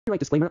Copyright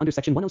disclaimer under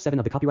Section 107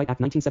 of the Copyright Act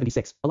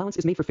 1976. Allowance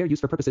is made for fair use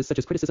for purposes such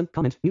as criticism,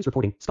 comment, news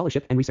reporting,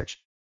 scholarship, and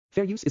research.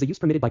 Fair use is a use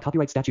permitted by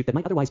copyright statute that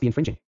might otherwise be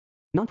infringing.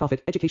 Nonprofit,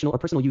 educational, or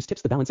personal use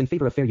tips the balance in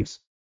favor of fair use.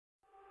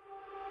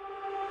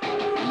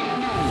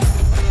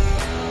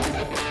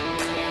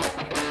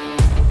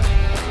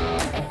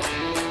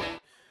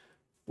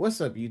 What's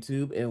up,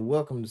 YouTube, and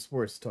welcome to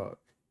Sports Talk.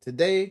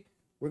 Today,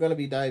 we're going to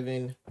be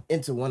diving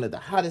into one of the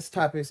hottest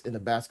topics in the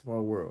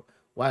basketball world.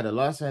 Why the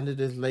Los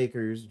Angeles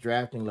Lakers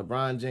drafting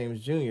LeBron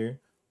James Jr.,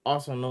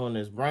 also known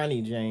as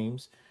Bronny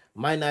James,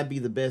 might not be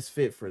the best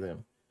fit for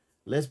them.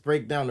 Let's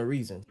break down the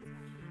reason.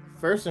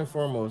 First and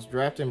foremost,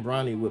 drafting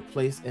Bronny would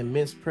place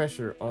immense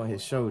pressure on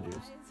his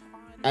shoulders.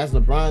 As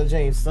LeBron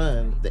James'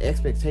 son, the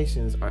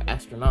expectations are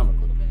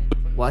astronomical.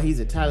 While he's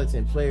a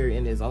talented player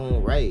in his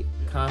own right,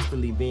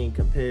 constantly being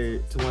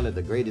compared to one of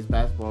the greatest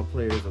basketball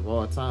players of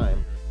all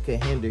time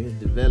could hinder his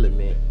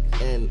development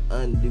and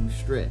undue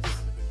stress.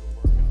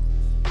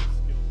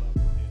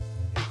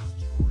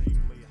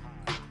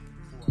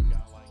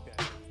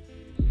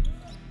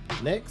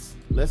 Next,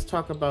 let's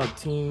talk about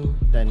team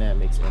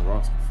dynamics and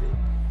roster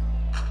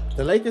fit.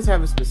 The Lakers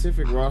have a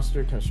specific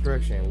roster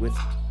construction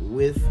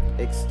with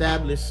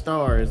established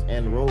stars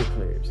and role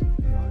players.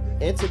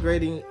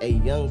 Integrating a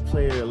young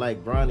player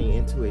like Bronny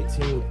into a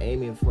team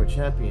aiming for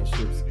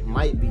championships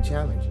might be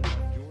challenging.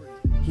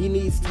 He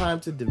needs time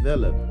to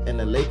develop, and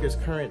the Lakers'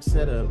 current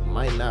setup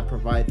might not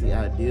provide the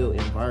ideal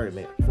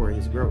environment for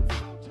his growth.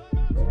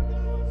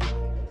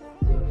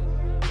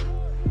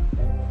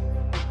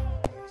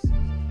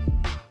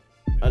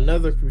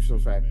 Another crucial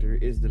factor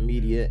is the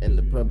media and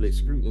the public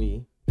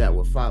scrutiny that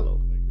will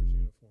follow.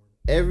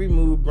 Every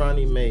move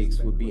Bronny makes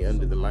will be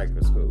under the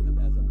microscope,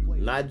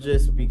 not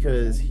just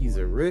because he's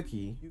a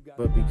rookie,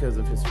 but because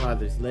of his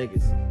father's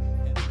legacy.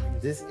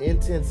 This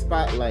intense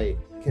spotlight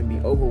can be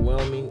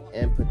overwhelming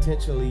and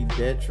potentially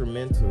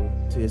detrimental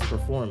to his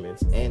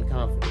performance and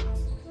confidence.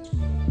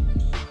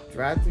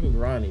 Drafting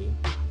Bronny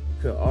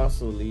could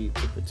also lead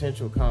to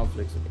potential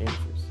conflicts of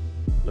interest.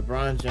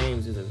 LeBron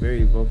James is a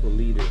very vocal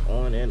leader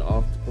on and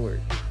off the court.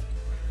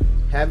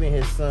 Having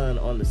his son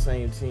on the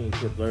same team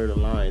could blur the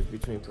lines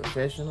between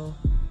professional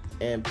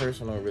and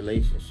personal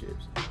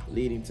relationships,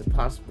 leading to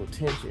possible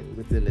tension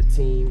within the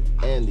team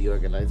and the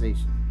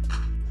organization.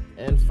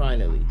 And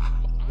finally,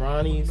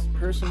 Bronny's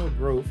personal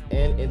growth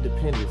and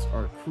independence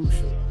are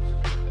crucial.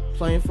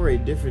 Playing for a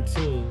different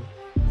team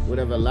would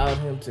have allowed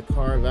him to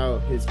carve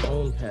out his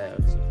own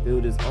path,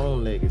 build his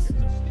own legacy,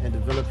 and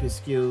develop his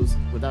skills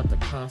without the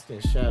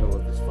constant shadow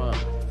of his father.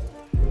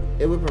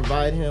 It would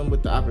provide him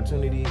with the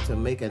opportunity to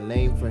make a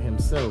name for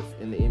himself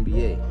in the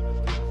NBA.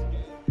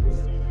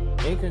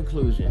 In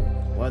conclusion,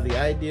 while the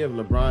idea of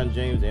LeBron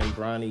James and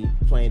Bronny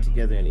playing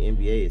together in the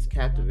NBA is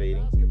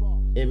captivating,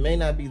 it may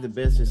not be the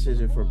best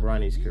decision for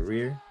Bronny's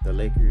career, the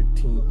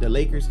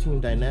Lakers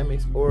team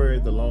dynamics, or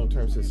the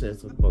long-term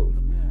success of both.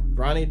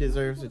 Bronny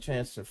deserves a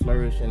chance to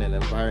flourish in an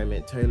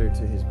environment tailored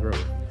to his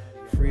growth,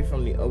 free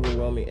from the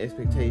overwhelming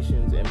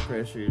expectations and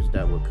pressures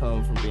that will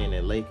come from being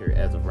a Laker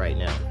as of right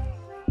now.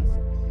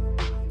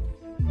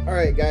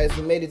 Alright guys,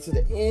 we made it to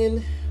the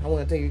end. I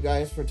want to thank you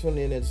guys for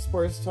tuning in to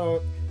Sports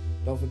Talk.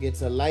 Don't forget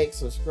to like,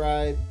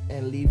 subscribe,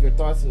 and leave your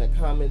thoughts in the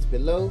comments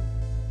below.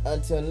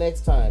 Until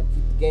next time,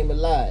 keep the game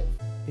alive.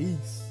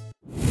 Peace.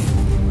 We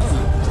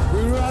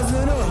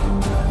rising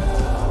up.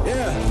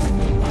 Yeah.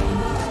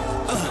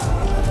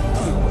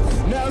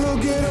 Now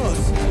look at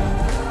us.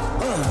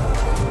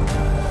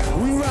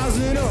 We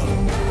rising up.